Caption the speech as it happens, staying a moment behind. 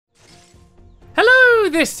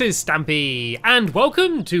this is Stampy, and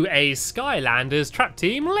welcome to a Skylanders Trap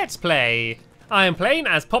Team Let's Play. I am playing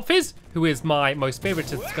as Popfizz, who is my most favoured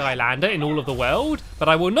Skylander in all of the world, but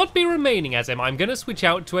I will not be remaining as him. I'm going to switch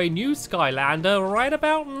out to a new Skylander right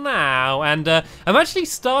about now, and I'm actually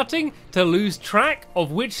starting to lose track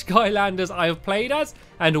of which Skylanders I have played as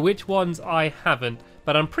and which ones I haven't.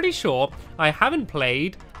 But I'm pretty sure I haven't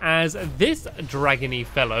played as this dragony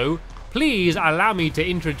fellow. Please allow me to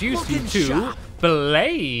introduce you to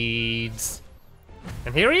Blades.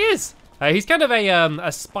 And here he is. He's kind of a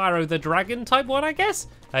Spyro the Dragon type one, I guess.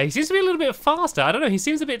 He seems to be a little bit faster. I don't know, he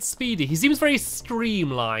seems a bit speedy. He seems very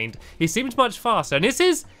streamlined. He seems much faster. And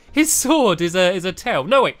his sword is a tail.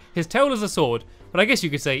 No, wait, his tail is a sword. But I guess you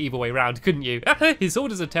could say either way around, couldn't you? His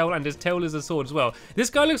sword is a tail and his tail is a sword as well. This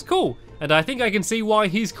guy looks cool, and I think I can see why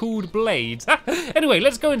he's called Blades. Anyway,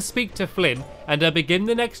 let's go and speak to Flynn and begin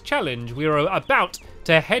the next challenge. We are about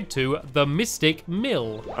to head to the Mystic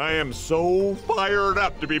Mill. I am so fired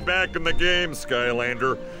up to be back in the game,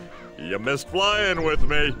 Skylander. You missed flying with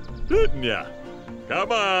me, didn't ya?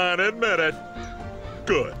 Come on, admit it.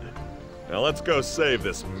 Good. Now let's go save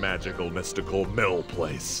this magical, mystical mill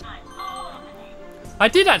place. I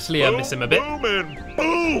did actually miss him a bit. Boom and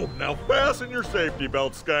boom! Now fasten your safety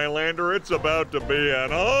belt, Skylander. It's about to be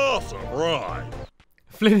an awesome ride.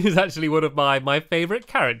 Flynn is actually one of my favourite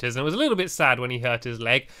characters, and I was a little bit sad when he hurt his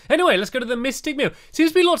leg. Anyway, let's go to the Mystic Mill. Seems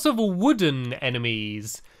to be lots of wooden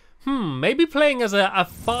enemies. Maybe playing as a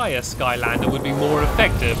fire Skylander would be more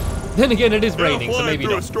effective. Then again, it is raining, so maybe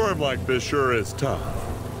not. not. A storm like this sure is tough.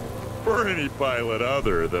 For any pilot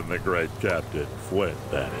other than the great Captain Flynn,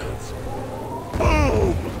 that is.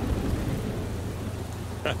 Boom!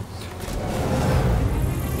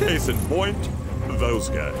 Case in point, those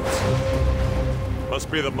guys. Must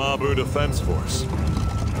be the Mabu Defense Force.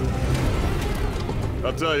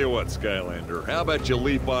 I'll tell you what, Skylander, how about you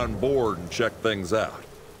leap on board and check things out?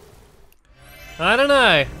 I don't know.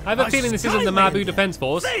 I have a feeling this isn't the Mabu Defense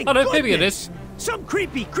Force. Oh no, maybe it is. Some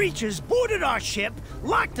creepy creatures boarded our ship,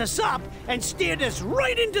 locked us up, and steered us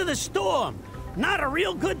right into the storm. Not a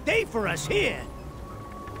real good day for us here.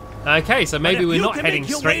 Okay, so maybe we're not heading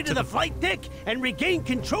straight to the flight deck and regain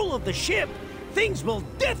control of the ship, things will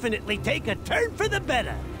definitely take a turn for the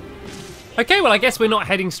better. Okay, well I guess we're not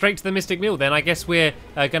heading straight to the Mystic Mill then. I guess we're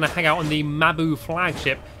going to hang out on the Mabu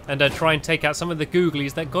flagship and try and take out some of the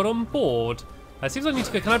googlies that got on board. It seems I need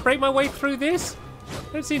to go. Can I break my way through this?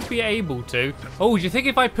 I don't seem to be able to. Oh, do you think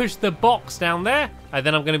if I push the box down there,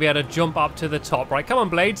 then I'm going to be able to jump up to the top? Right, come on,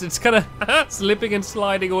 Blades. It's kind of slipping and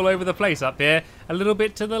sliding all over the place up here. A little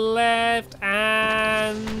bit to the left,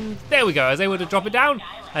 and there we go. I was able to drop it down,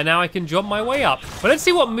 and now I can jump my way up. But let's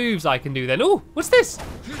see what moves I can do then. Oh, what's this?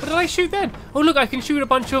 What did I shoot then? Oh, look, I can shoot a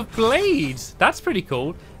bunch of blades. That's pretty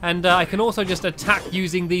cool. And I can also just attack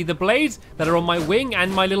using the blades that are on my wing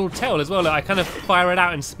and my little tail as well. I kind of fire it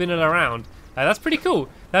out and spin it around. That's pretty cool.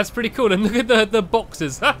 That's pretty cool. And look at the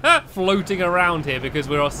boxes floating around here because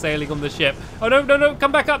we're all sailing on the ship. Oh, no, no, no.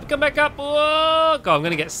 Come back up. Come back up. Whoa. God, I'm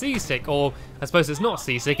going to get seasick. Or I suppose it's not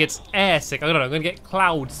seasick. It's air sick. I don't know. I'm going to get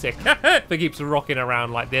cloud sick if it keeps rocking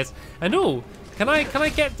around like this. And oh, can I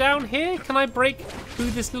get down here? Can I break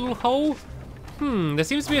through this little hole? There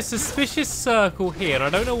seems to be a suspicious circle here, and I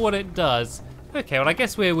don't know what it does. Okay, well, I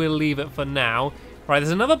guess we'll leave it for now. Right,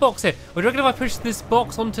 there's another box here. What do you reckon if I push this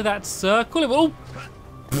box onto that circle? Oh,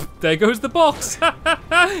 there goes the box.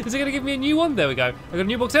 Is it going to give me a new one? There we go. I got a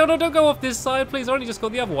new box. Oh, no, don't go off this side, please. I only just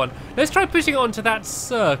got the other one. Let's try pushing it onto that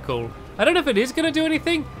circle. I don't know if it is going to do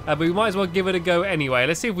anything, but we might as well give it a go anyway.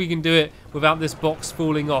 Let's see if we can do it without this box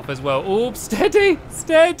falling off as well. Oops, steady,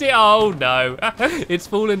 steady. Oh, no. It's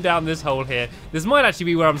fallen down this hole here. This might actually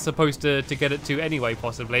be where I'm supposed to get it to anyway,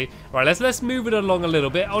 possibly. Right, let's move it along a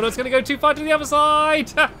little bit. Oh, no, it's going to go too far to the other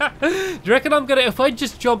side. Do you reckon I'm going to, if I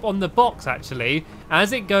just jump on the box, actually,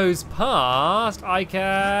 as it goes past, I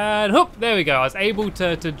can, whoop, there we go. I was able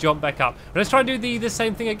to jump back up. Let's try and do the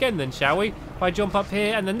same thing again then, shall we? If I jump up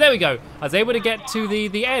here, and then there we go. I was able to get to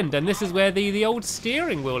the end, and this is where the old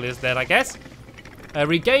steering wheel is then, I guess.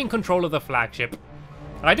 Regain control of the flagship.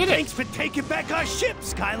 I did it. Thanks for taking back our ship,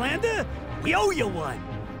 Skylander. We owe you one.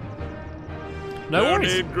 No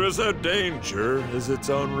worries. need, Grizzo. Danger is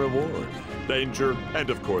its own reward. Danger,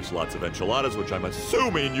 and of course lots of enchiladas, which I'm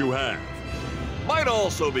assuming you have. Might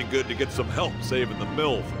also be good to get some help saving the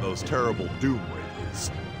mill from those terrible doom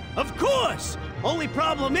raiders. Of course. Only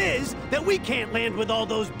problem is that we can't land with all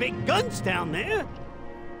those big guns down there.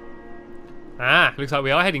 Ah, looks like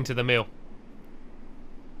we are heading to the mill.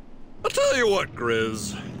 I'll tell you what,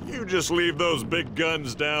 Grizz. You just leave those big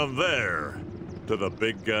guns down there to the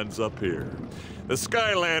big guns up here. The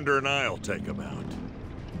Skylander and I'll take them out.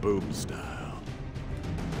 boom style.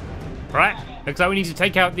 Right, looks like we need to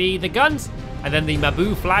take out the guns, and then the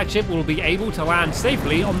Mabu flagship will be able to land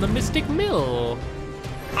safely on the Mystic Mill.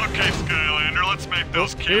 Okay, Skylander, let's make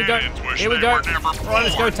those Here we go. cannons wish Here we they go. were never Right,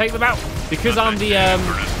 let's go born. take them out. Because I'm the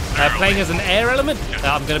playing as an air element,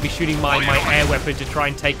 I'm going to be shooting my air weapon to try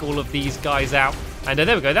and take all of these guys out. And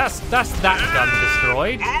there we go. That's that gun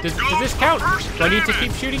destroyed. Does this count? Do I need to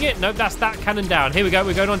keep shooting it? Nope, that's that cannon down. Here we go.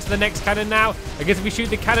 We're going on to the next cannon now. I guess if we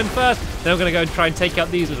shoot the cannon first, then I'm going to go and try and take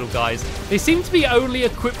out these little guys. They seem to be only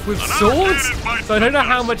equipped with swords, so I don't know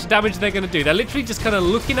how much damage they're going to do. They're literally just kind of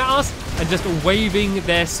looking at us and just waving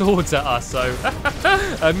their swords at us. So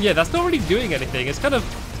yeah, that's not really doing anything. It's kind of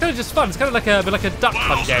just fun. It's kind of like a duck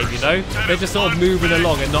hunt game, you know? They're just sort of moving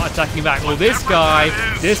along and not attacking back. Well, this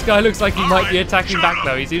guy looks like he might be attacking back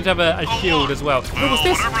though. He seems to have a shield as well. Oh, what's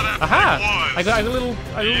this? Aha! I got a little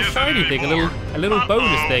shiny thing, a little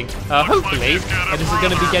bonus thing. Hopefully, this is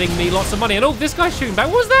going to be getting me lots of money. And oh, this guy's shooting back.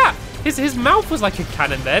 What was that? His mouth was like a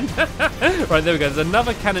cannon then. Right, there we go. There's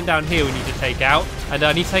another cannon down here we need to take out. And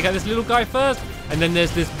I need to take out this little guy first. And then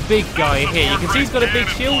there's this big guy here. You can see he's got a big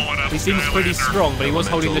shield. He seems pretty strong, but he was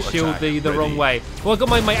holding the shield the wrong way. Well, I've got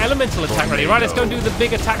my elemental attack ready. Right, let's go and do the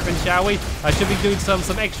big attack then, shall we? I should be doing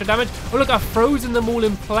some extra damage. Oh, look, I've frozen them all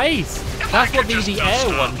in place. That's what the air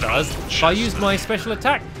one does. If I use my special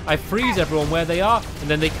attack, I freeze everyone where they are, and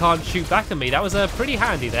then they can't shoot back at me. That was pretty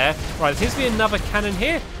handy there. Right, there seems to be another cannon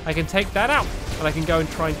here. I can take that out. And I can go and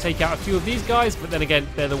try and take out a few of these guys, but then again,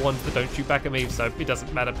 they're the ones that don't shoot back at me, so it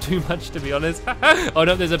doesn't matter too much, to be honest. Oh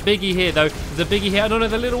no, there's a biggie here, though. There's a biggie here. Oh no,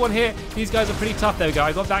 the little one here. These guys are pretty tough. There we go.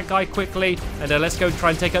 I got that guy quickly, and let's go and try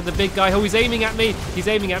and take out the big guy. Oh, he's aiming at me. He's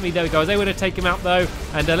aiming at me. There we go. I was able to take him out, though,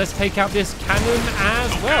 and let's take out this cannon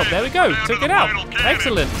as well. There we go. Took it out.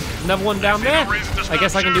 Excellent. Another one down there. I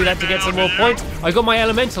guess I can do that to get some more points. I got my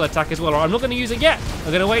elemental attack as well. I'm not going to use it yet.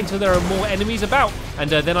 I'm going to wait until there are more enemies about, and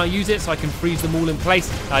then I use it so I can freeze them all in place.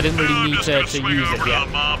 I didn't really need to use it yet.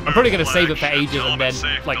 I'm probably going to save it for ages and then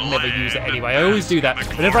like never use it anyway. I always do that.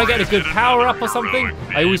 Whenever I get a good power up or something,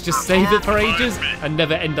 I always just save it for ages and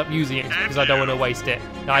never end up using it because I don't want to waste it.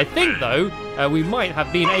 Now I think though we might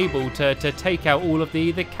have been able to take out all of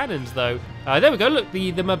the cannons though. There we go. Look,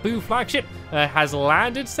 the Mabu flagship has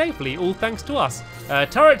landed safely, all thanks to us.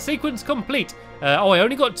 Turret sequence complete. Oh, I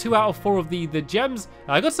only got 2 out of 4 of the gems.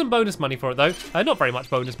 I got some bonus money for it, though. Not very much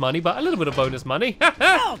bonus money, but a little bit of bonus money.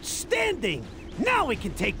 Outstanding! Now we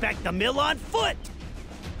can take back the mill on foot.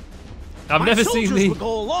 I've never seen soldiers will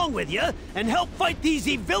go along with you and help fight these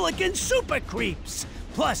Evillican super creeps.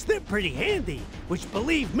 Plus, they're pretty handy, which,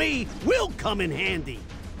 believe me, will come in handy.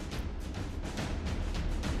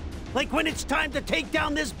 Like when it's time to take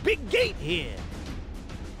down this big gate here.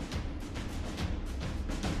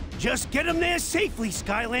 Just get them there safely,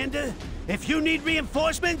 Skylander. If you need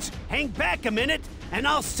reinforcements, hang back a minute, and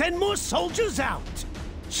I'll send more soldiers out.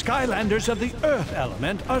 Skylanders of the Earth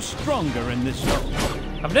element are stronger in this zone.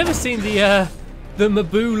 I've never seen the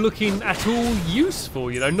Mabu looking at all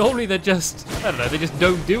useful, you know. Normally they're just, I don't know, they just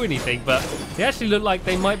don't do anything, but they actually look like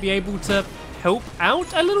they might be able to help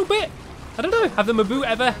out a little bit. I don't know, have the Mabu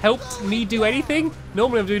ever helped me do anything?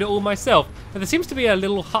 Normally I'm doing it all myself. But there seems to be a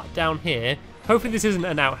little hut down here. Hopefully this isn't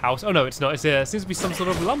an outhouse. Oh no, it's not. It seems to be some sort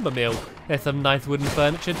of lumber mill. There's some nice wooden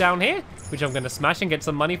furniture down here, which I'm going to smash and get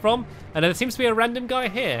some money from. And there seems to be a random guy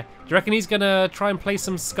here. Do you reckon he's going to try and play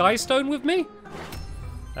some Skystone with me?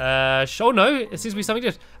 Sure, no. It seems to be something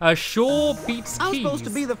different. Shaw beats I'm keys. supposed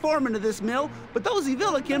to be the foreman of this mill, but those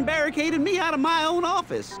Evillican barricaded me out of my own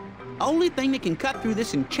office. Only thing that can cut through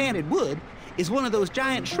this enchanted wood is one of those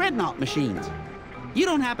giant shred-knot machines. You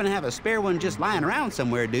don't happen to have a spare one just lying around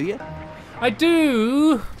somewhere, do you? I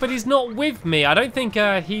do, but he's not with me. I don't think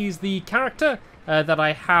he's the character that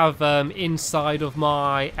I have inside of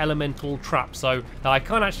my elemental trap, so I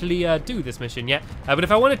can't actually do this mission yet. But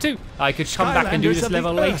if I wanted to, I could come back and do this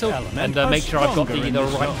level later and make sure I've got the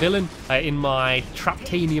right villain in my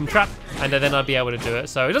Traptanium trap, and then I'll be able to do it.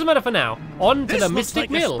 So it doesn't matter for now. On to the Mystic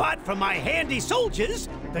Mill. This looks like a spot for my handy soldiers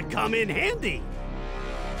to come in handy.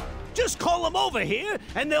 Just call them over here,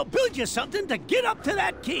 and they'll build you something to get up to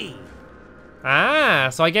that key. Ah,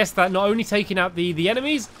 so I guess that not only taking out the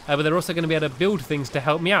enemies, but they're also going to be able to build things to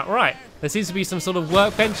help me out. Right, there seems to be some sort of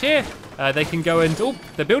workbench here. They can go and, oh,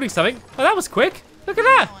 they're building something. Oh, that was quick. Look at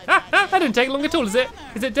that. That didn't take long at all, is it?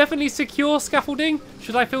 Is it definitely secure scaffolding?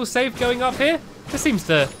 Should I feel safe going up here? This seems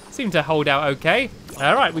to hold out okay.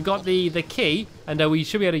 All right, we got the key, and we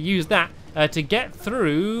should be able to use that to get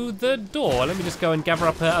through the door. Let me just go and gather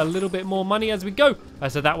up a little bit more money as we go.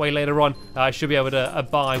 So that way later on, I should be able to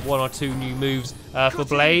buy 1 or 2 new moves for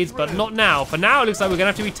Blades, but not now. For now, it looks like we're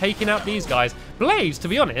going to have to be taking out these guys. Blades, to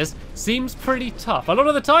be honest, seems pretty tough. A lot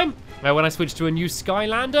of the time, when I switch to a new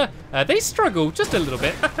Skylander, they struggle just a little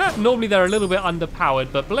bit. Normally they're a little bit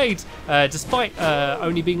underpowered, but Blades, despite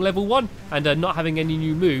only being level 1 and not having any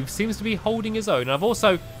new moves, seems to be holding his own. And I've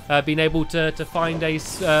also been able to find a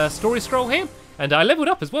story scroll here, and I leveled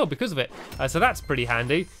up as well because of it. So that's pretty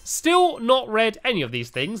handy. Still not read any of these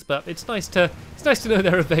things, but it's nice to know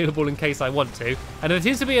they're available in case I want to. And there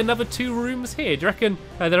seems to be another 2 rooms here. Do you reckon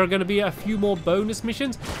there are going to be a few more bonus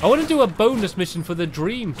missions? I want to do a bonus mission for the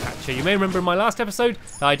Dream Catcher. You may remember in my last episode,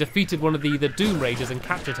 I defeated one of the Doom Raiders and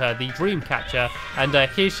captured her, the Dream Catcher. And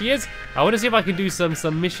here she is. I want to see if I can do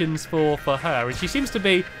some missions for her. And she seems to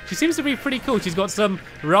be pretty cool. She's got some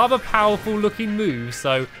rather powerful looking moves.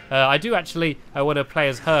 So I do actually want to play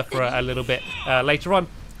as her for a little bit later on.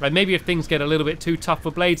 Maybe if things get a little bit too tough for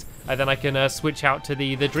Blades, then I can switch out to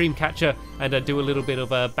the Dreamcatcher and do a little bit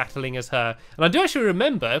of battling as her. And I do actually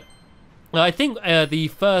remember, I think the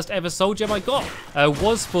first ever soul gem I got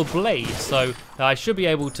was for Blades, so I should be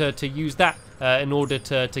able to use that in order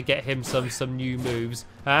to get him some new moves.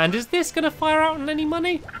 And is this going to fire out on any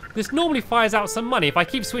money? This normally fires out some money. If I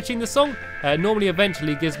keep switching the song, it normally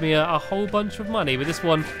eventually gives me a whole bunch of money, but this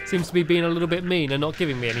one seems to be being a little bit mean and not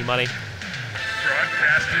giving me any money.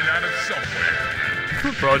 Broadcasting out of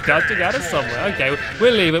somewhere. Broadcasting out of somewhere. Okay,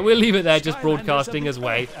 we'll leave it there, just broadcasting as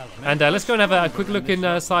way. And let's go and have a quick look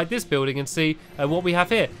inside this building and see what we have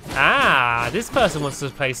here. Ah, this person wants to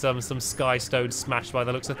play some Skystone Smash by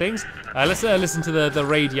the looks of things. Let's listen to the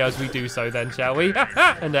radio as we do so then, shall we?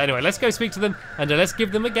 And anyway, let's go speak to them and let's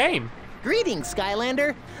give them a game. Greetings,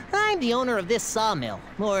 Skylander. I'm the owner of this sawmill,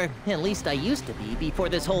 or at least I used to be before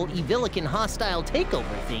this whole Evilican hostile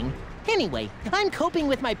takeover thing. Anyway, I'm coping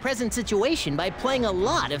with my present situation by playing a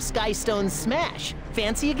lot of Skystone Smash.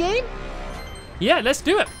 Fancy a game? Yeah, let's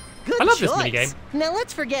do it. Good I love choice. this minigame. Now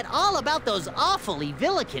let's forget all about those awful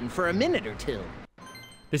Evilican for a minute or two.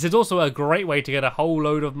 This is also a great way to get a whole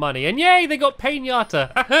load of money. And yay, they got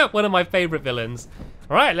Pinata, one of my favorite villains.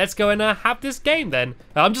 All right, let's go and have this game then.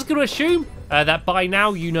 I'm just going to assume that by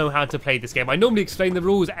now you know how to play this game. I normally explain the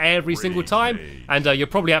rules every single time, and you're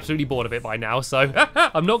probably absolutely bored of it by now, so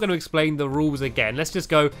I'm not going to explain the rules again. Let's just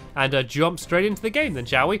go and jump straight into the game then,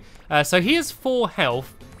 shall we? So here's 4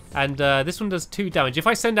 health, and this one does 2 damage. If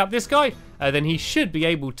I send out this guy, then he should be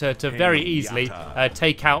able to very easily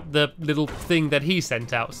take out the little thing that he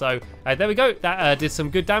sent out. So there we go, that did some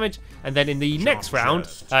good damage. And then in the next round,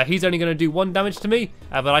 he's only going to do 1 damage to me,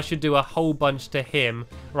 but I should do a whole bunch to him.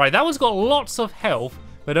 Right, that one's got lots of health,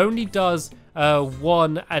 but only does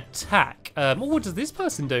 1 attack. What does this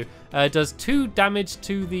person do? Does 2 damage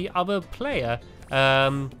to the other player.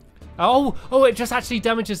 Oh, it just actually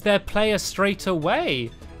damages their player straight away.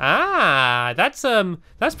 Ah, that's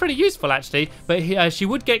pretty useful actually. But she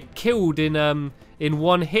would get killed in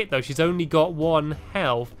 1 hit though. She's only got 1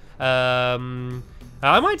 health.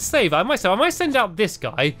 I might save. I might send out this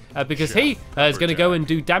guy because he is going to go and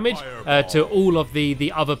do damage to all of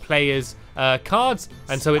the other players' cards,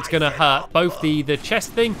 and so it's going to hurt both the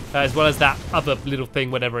chest thing as well as that other little thing,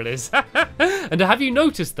 whatever it is. And have you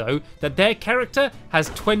noticed though that their character has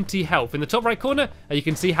 20 health? In the top right corner, you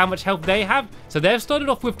can see how much health they have. So they've started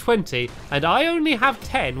off with 20, and I only have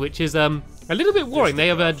 10, which is a little bit worrying. They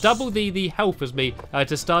have double the health as me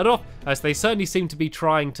to start off, so they certainly seem to be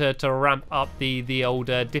trying to ramp up the old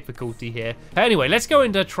difficulty here. Anyway, let's go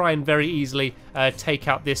and try and very easily take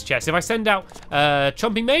out this chest. If I send out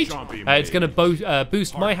Chomping Mage, it's going to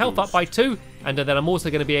boost my health up by 2, and then I'm also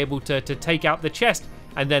going to be able to take out the chest.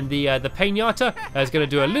 And then the Pinata is going to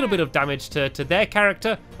do a little bit of damage to their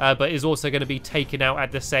character, but is also going to be taken out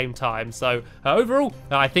at the same time. So overall,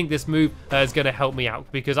 I think this move is going to help me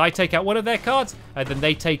out because I take out one of their cards, and then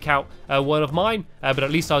they take out one of mine. But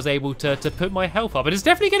at least I was able to put my health up. But it's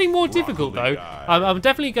definitely getting more difficult though. I'm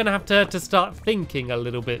definitely going to have to start thinking a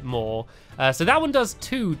little bit more. So that one does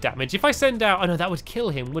 2 damage. If I send out, oh no, that would kill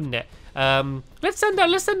him, wouldn't it? Let's send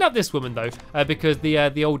out this woman though, because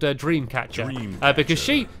the old dream catcher, because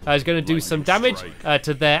she is going to do some damage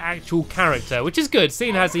to their actual character, which is good,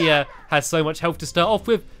 seeing as he has so much health to start off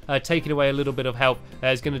with. Taking away a little bit of health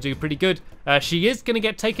is going to do pretty good. She is going to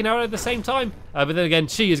get taken out at the same time, but then again,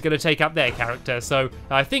 she is going to take out their character. So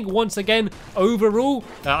I think once again, overall,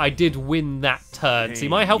 I did win that turn. See,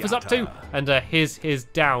 my health is up 2, and his is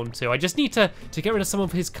down 2. I just need to get rid of some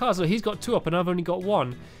of his cards. So he's got 2 up, and I've only got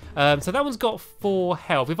 1. So that one's got 4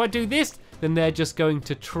 health. If I do this, then they're just going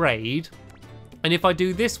to trade. And if I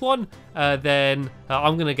do this one, then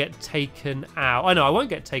I'm going to get taken out. Oh, no, I won't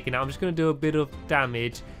get taken out. I'm just going to do a bit of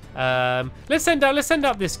damage. Let's send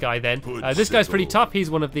out this guy then. This guy's pretty tough. He's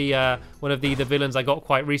one of the villains I got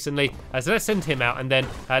quite recently. So let's send him out, and then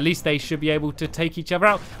at least they should be able to take each other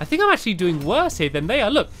out. I think I'm actually doing worse here than they are.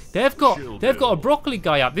 Look, they've got a broccoli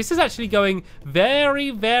guy up. This is actually going very,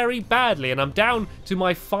 very badly, and I'm down to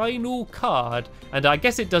my final card. And I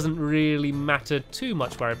guess it doesn't really matter too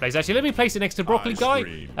much where I place. Actually, let me place it next to broccoli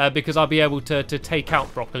guy because I'll be able to take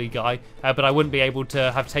out broccoli guy, but I wouldn't be able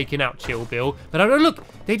to have taken out Chill Bill. But I don't look.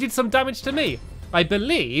 They did some damage to me. I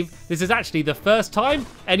believe this is actually the first time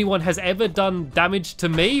anyone has ever done damage to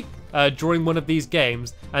me during one of these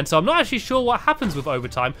games. And so I'm not actually sure what happens with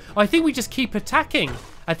overtime. I think we just keep attacking.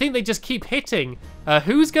 I think they just keep hitting.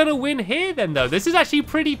 Who's going to win here then, though? This is actually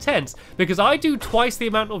pretty tense because I do twice the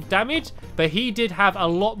amount of damage, but he did have a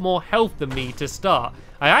lot more health than me to start.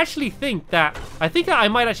 I actually think that I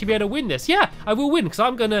might actually be able to win this. Yeah, I will win because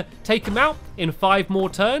I'm going to take him out in 5 more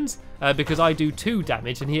turns because I do 2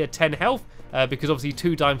 damage and he had 10 health. Because obviously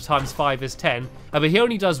 2 times 5 is 10. But he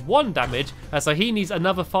only does 1 damage, so he needs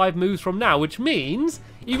another 5 moves from now, which means,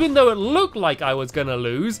 even though it looked like I was going to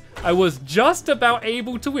lose, I was just about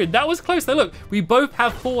able to win. That was close though. Look, we both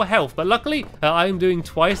have 4 health, but luckily I'm doing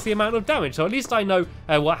twice the amount of damage. So at least I know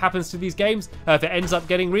what happens to these games if it ends up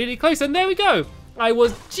getting really close. And there we go. I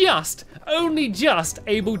was only just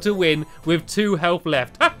able to win with 2 health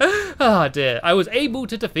left. Ah dear. I was able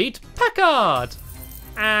to defeat Packard.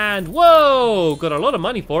 And whoa, got a lot of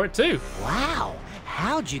money for it too. Wow,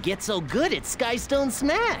 how'd you get so good at Skystone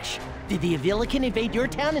Smash? Did the Avilican invade your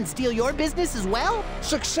town and steal your business as well?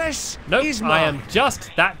 Success nope, is mine. I am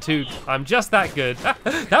just that too. I'm just that good.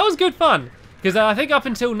 That was good fun. Because I think up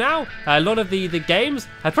until now, a lot of the games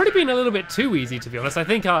have probably been a little bit too easy, to be honest. I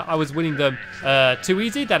think I was winning them too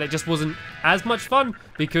easy, that it just wasn't as much fun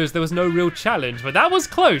because there was no real challenge. But that was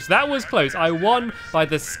close. That was close. I won by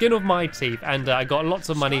the skin of my teeth, and I got lots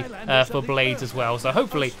of money for blades as well. So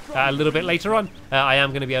hopefully, a little bit later on, I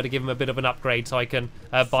am going to be able to give him a bit of an upgrade so I can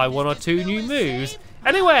buy 1 or 2 new moves.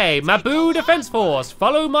 Anyway, Mabu Defense Force,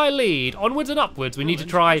 follow my lead. Onwards and upwards. We need to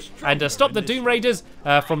try and stop the Doom Raiders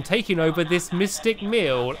from taking over this Mystic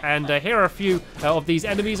Mill. And here are a few of these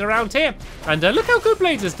enemies around here. And look how good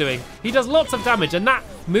Blades is doing. He does lots of damage. And that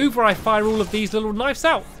move where I fire all of these little knives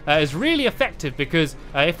out is really effective because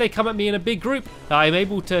if they come at me in a big group, I'm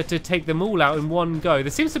able to take them all out in one go. There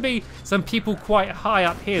seems to be some people quite high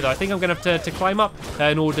up here, though. I think I'm going to have to climb up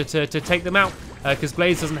in order to take them out. Because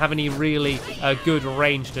Blaze doesn't have any really good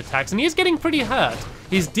ranged attacks. And he is getting pretty hurt.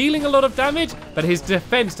 He's dealing a lot of damage, but his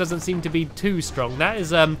defense doesn't seem to be too strong. That is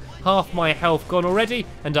half my health gone already,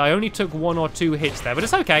 and I only took 1 or 2 hits there. But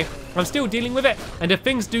it's okay. I'm still dealing with it. And if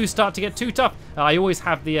things do start to get too tough, I always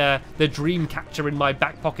have the dream catcher in my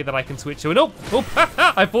back pocket that I can switch to. And oh,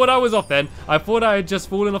 I thought I was off then. I thought I had just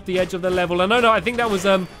fallen off the edge of the level. And no, I think that was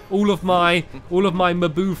all of my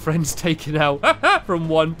Mabu friends taken out from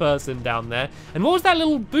one person down there. And what was that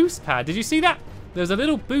little boost pad? Did you see that? There's a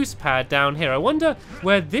little boost pad down here. I wonder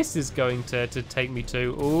where this is going to take me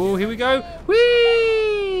to. Oh, here we go.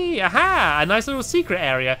 Whee! Aha! A nice little secret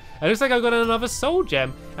area. It looks like I've got another soul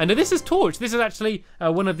gem. And this is Torch. This is actually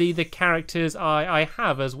one of the characters I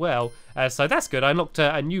have as well. So that's good. I unlocked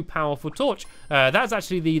a new powerful Torch. That's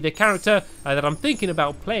actually the character that I'm thinking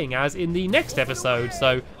about playing as in the next episode.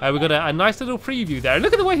 So we've got a nice little preview there.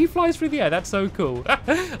 Look at the way he flies through the air. That's so cool.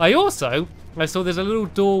 I saw there's a little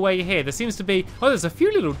doorway here. There seems to be... Oh, there's a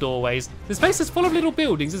few little doorways. This place is full of little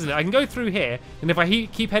buildings, isn't it? I can go through here. And if I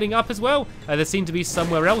keep heading up as well, there seems to be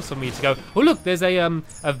somewhere else for me to go. Oh, look, there's a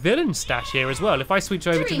villain stash here as well. If I switch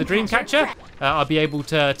over to the Dreamcatcher, I'll be able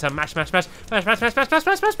to mash.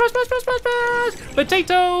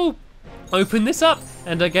 Potato! Open this up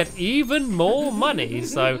and I get even more money.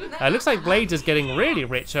 So looks like Blades is getting really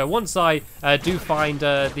rich. Once I do find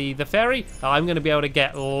the fairy, I'm going to be able to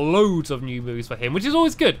get loads of new moves for him, which is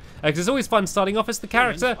always good because it's always fun starting off as the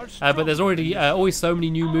character, but there's already always so many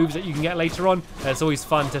new moves that you can get later on. It's always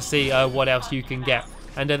fun to see what else you can get.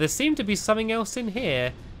 And there seemed to be something else in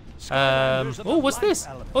here. Oh, what's this?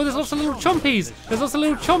 Oh, there's lots of little chompies. There's lots of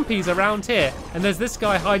little chompies around here. And there's this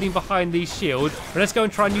guy hiding behind the shield. But let's go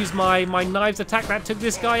and try and use my knives attack. That took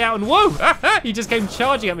this guy out. And whoa! He just came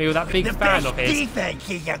charging at me with that big fan of his. Defense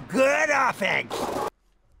is a good offense.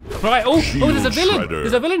 Right, oh, there's a Shield villain. Shredder.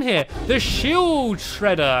 There's a villain here. The Shield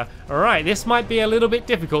Shredder. All right, this might be a little bit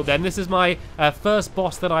difficult then. This is my first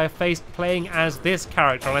boss that I have faced playing as this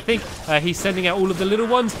character. And I think he's sending out all of the little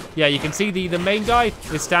ones. Yeah, you can see the main guy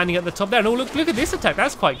is standing at the top there. And oh, look at this attack.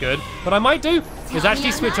 That's quite good. What I might do is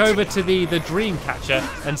actually switch over to the Dream Catcher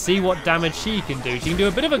and see what damage she can do. She can do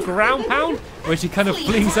a bit of a ground pound where she kind of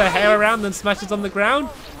flings her hair around and smashes on the ground.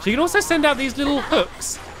 She can also send out these little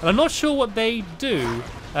hooks. And I'm not sure what they do.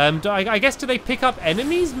 I guess, do they pick up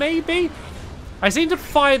enemies, maybe? I seem to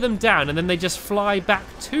fire them down and then they just fly back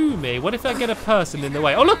to me. What if I get a person in the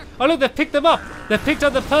way? Oh look, they've picked them up. They've picked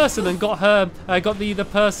up the person and got the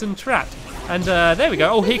person trapped. And there we go.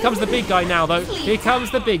 Oh, here comes the big guy now, though. Here comes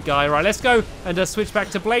the big guy. Right, let's go and switch back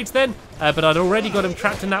to Blades then. But I'd already got him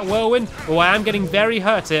trapped in that whirlwind. Oh, I am getting very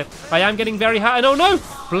hurt here. I am getting very hurt. And oh no,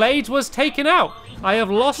 Blades was taken out. I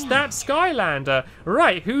have lost that Skylander.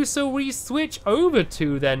 Right, who shall we switch over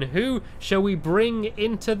to then? Who shall we bring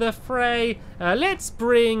into the fray? Let's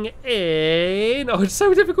bring in... Oh, it's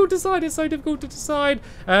so difficult to decide. It's so difficult to decide.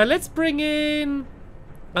 Let's bring in...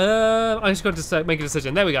 I just got to make a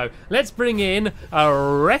decision. There we go. Let's bring in a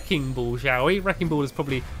Wrecking Ball, shall we? Wrecking Ball is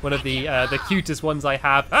probably one of the cutest ones I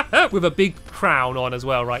have, with a big crown on as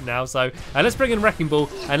well right now. So let's bring in Wrecking Ball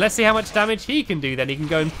and let's see how much damage he can do. Then he can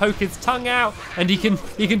go and poke his tongue out, and he can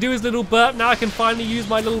do his little burp. Now I can finally use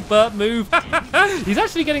my little burp move. He's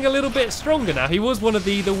actually getting a little bit stronger now. He was one of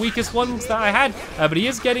the weakest ones that I had, but he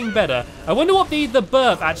is getting better. I wonder what the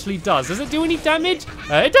burp actually does. Does it do any damage?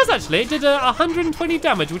 It does actually. It did 120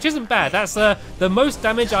 damage. Which isn't bad. That's the most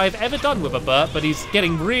damage I've ever done with a burp, but he's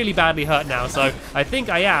getting really badly hurt now, so I think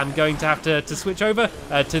I am going to have to switch over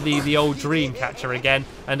to the old Dream Catcher again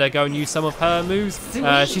and go and use some of her moves.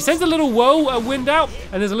 She sends a little whirlwind out,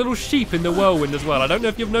 and there's a little sheep in the whirlwind as well. I don't know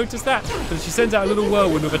if you've noticed that, but she sends out a little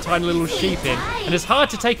whirlwind with a tiny little sheep in, and it's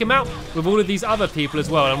hard to take him out with all of these other people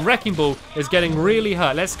as well, and Wrecking Ball is getting really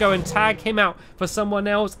hurt. Let's go and tag him out for someone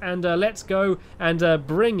else, and let's go and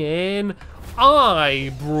bring in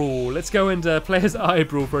Eyebrawl. Let's go and play as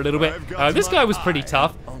Eyebrawl for a little bit. This guy was pretty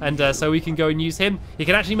tough, and so we can go and use him. He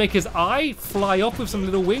can actually make his eye fly off with some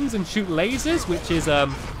little wings and shoot lasers, which is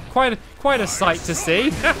quite a sight to see.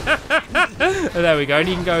 There we go. And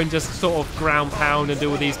you can go and just sort of ground pound and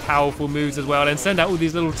do all these powerful moves as well, and send out all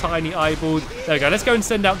these little tiny eyeballs. There we go. Let's go and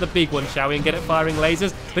send out the big one, shall we, and get it firing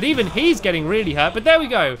lasers. But even he's getting really hurt. But there we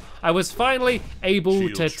go. I was finally able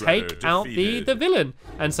to take out the villain.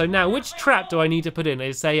 And so now, which trap do I need to put in?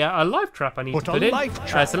 It's a life trap I need to put in.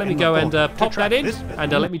 So let me go and pop that in,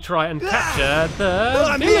 and let me try and capture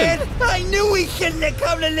the villain. Man, I knew we shouldn't have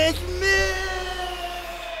come to this.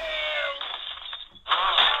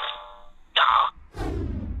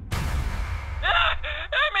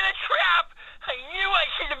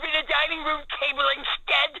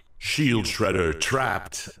 Shield Shredder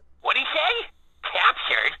trapped. What'd he say?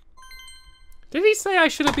 Captured? Did he say I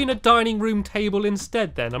should have been a dining room table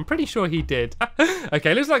instead then? I'm pretty sure he did.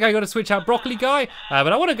 Okay, looks like I got to switch out Broccoli Guy,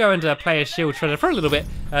 but I want to go and play as Shield Shredder for a little bit,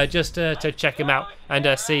 just to check him out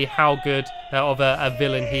and see how good of a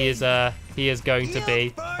villain he is going to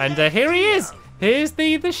be. And here he is. Here's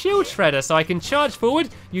the Shield Shredder, so I can charge forward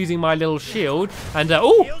using my little shield. And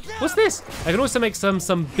oh, what's this? I can also make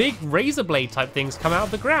some big razor blade type things come out of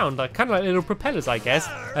the ground, kind of like little propellers, I guess.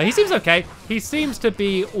 He seems okay. He seems to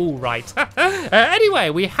be all right. Anyway,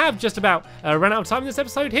 we have just about run out of time in this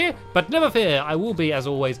episode here, but never fear, I will be, as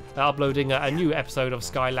always, uploading a new episode of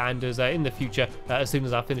Skylanders in the future as soon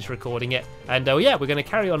as I finish recording it. And yeah, we're going to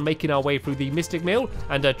carry on making our way through the Mystic Mill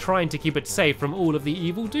and trying to keep it safe from all of the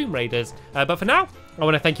evil Doom Raiders. But for now, I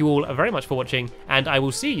want to thank you all very much for watching, and I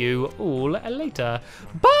will see you all later.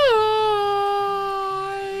 Bye!